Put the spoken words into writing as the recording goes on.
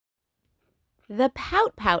The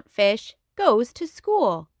Pout Pout Fish Goes to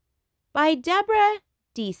School by Deborah,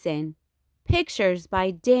 Diesen. Pictures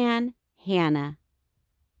by Dan Hanna.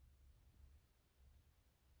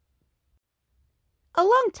 A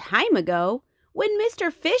long time ago, when Mr.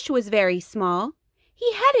 Fish was very small,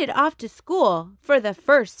 he headed off to school for the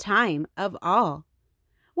first time of all.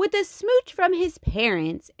 With a smooch from his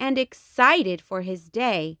parents and excited for his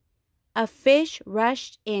day, a fish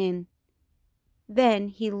rushed in. Then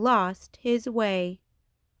he lost his way.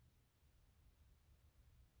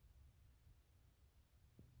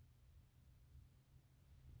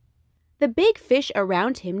 The big fish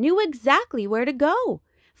around him knew exactly where to go,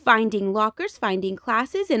 finding lockers, finding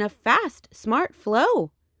classes in a fast, smart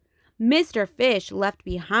flow. Mr. Fish, left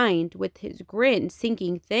behind with his grin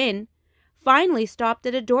sinking thin, finally stopped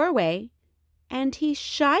at a doorway, and he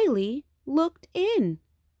shyly looked in.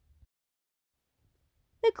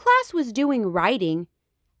 The class was doing writing,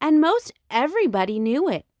 and most everybody knew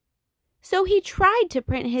it. So he tried to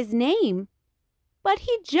print his name, but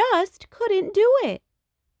he just couldn't do it.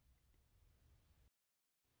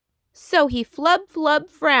 So he flub flub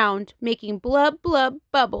frowned, making blub blub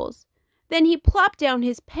bubbles. Then he plopped down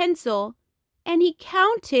his pencil, and he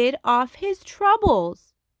counted off his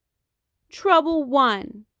troubles. Trouble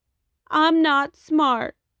 1, I'm not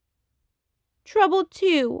smart. Trouble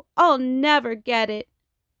 2, I'll never get it.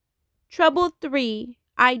 Trouble 3,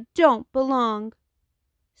 I don't belong.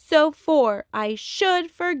 So 4, I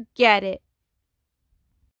should forget it.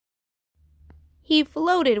 He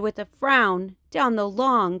floated with a frown down the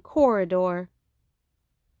long corridor.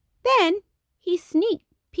 Then he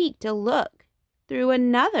peeked a look through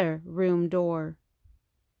another room door.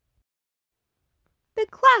 The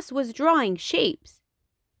class was drawing shapes,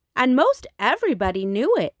 and most everybody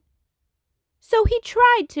knew it. So he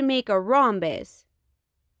tried to make a rhombus,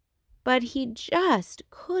 but he just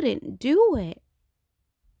couldn't do it.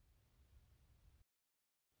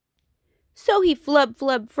 So he flub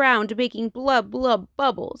flub frowned, making blub blub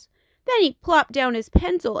bubbles. Then he plopped down his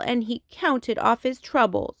pencil and he counted off his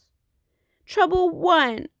troubles. Trouble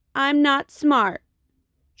 1, I'm not smart.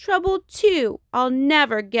 Trouble 2, I'll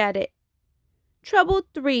never get it. Trouble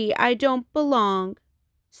 3, I don't belong.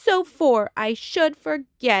 So 4, I should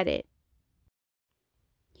forget it.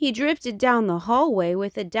 He drifted down the hallway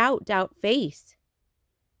with a doubt face,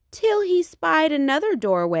 till he spied another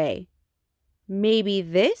doorway. Maybe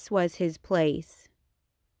this was his place.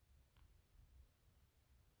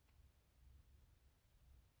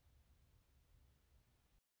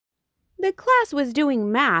 The class was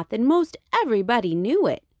doing math and most everybody knew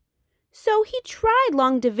it. So he tried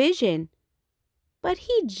long division, but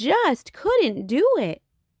he just couldn't do it.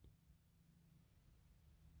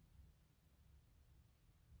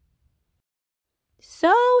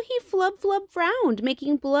 So he flub flub frowned,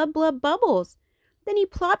 making blub blub bubbles. Then he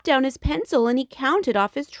plopped down his pencil and he counted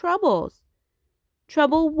off his troubles.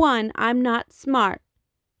 Trouble 1, I'm not smart.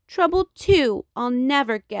 Trouble 2, I'll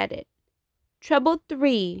never get it. Trouble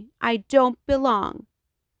 3, I don't belong.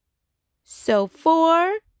 So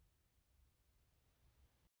 4,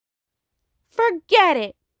 forget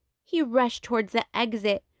it! He rushed towards the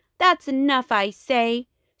exit. That's enough, I say.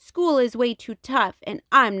 School is way too tough and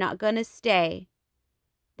I'm not gonna stay.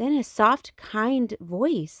 Then a soft, kind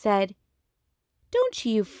voice said, Don't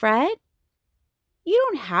you fret. You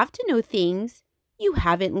don't have to know things you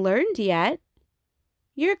haven't learned yet.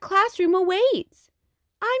 Your classroom awaits.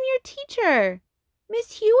 I'm your teacher,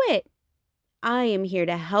 Miss Hewitt. I am here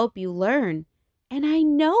to help you learn, and I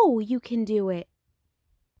know you can do it.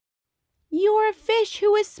 You're a fish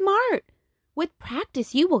who is smart. With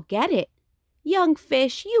practice, you will get it. Young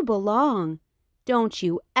fish, you belong. Don't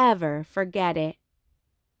you ever forget it.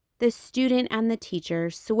 The student and the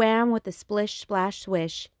teacher swam with a splish, splash,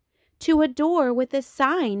 swish to a door with a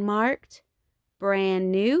sign marked,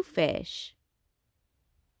 Brand New Fish.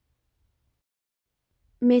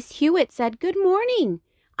 Miss Hewitt said, Good morning.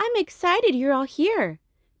 I'm excited you're all here.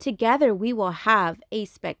 Together we will have a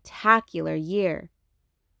spectacular year.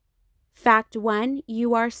 Fact 1,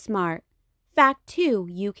 you are smart. Fact 2,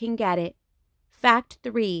 you can get it. Fact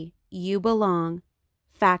 3, you belong.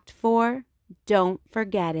 Fact 4, don't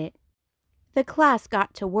forget it. The class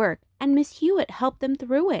got to work, and Miss Hewitt helped them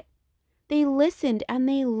through it. They listened and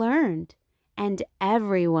they learned, and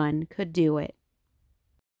everyone could do it.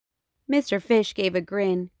 Mr. Fish gave a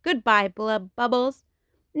grin. Goodbye, blub bubbles.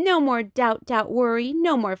 No more doubt worry,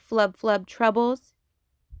 no more flub flub troubles.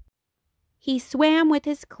 He swam with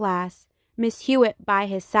his class, Miss Hewitt by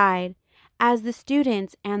his side, as the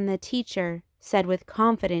students and the teacher said with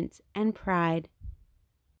confidence and pride.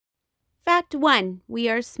 Fact 1, we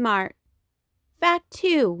are smart. Fact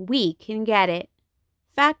 2, we can get it.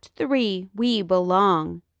 Fact 3, we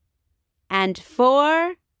belong. And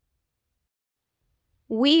 4,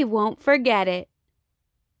 we won't forget it.